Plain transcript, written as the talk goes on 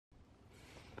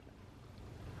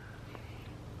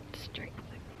straight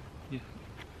thing. Yeah.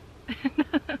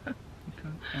 Okay.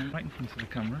 I'm right in front of the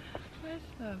camera. Where's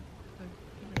the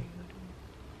really good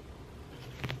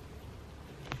one?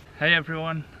 Hey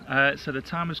everyone, so the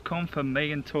time has come for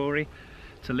me and Tori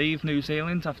to leave New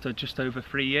Zealand after just over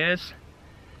 3 years.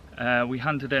 We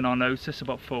handed in our notice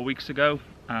about 4 weeks ago,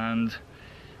 and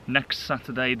next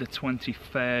Saturday the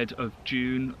 23rd of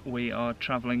June we are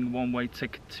travelling one-way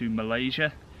ticket to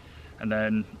Malaysia, and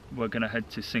then we're going to head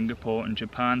to Singapore and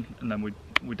Japan, and then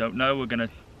we don't know, we're going to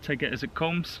take it as it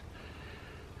comes.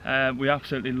 We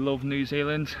absolutely love New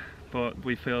Zealand, but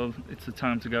we feel it's the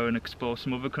time to go and explore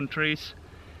some other countries.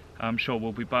 I'm sure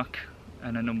we'll be back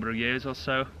in a number of years or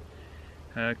so,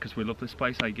 because we love this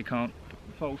place, like you can't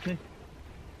fault it.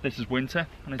 This is winter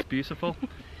and it's beautiful.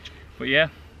 But yeah,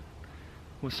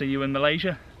 we'll see you in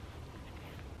Malaysia.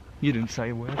 You didn't say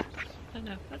a word. I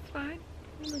know, that's fine.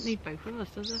 It doesn't need both of us,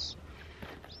 does it?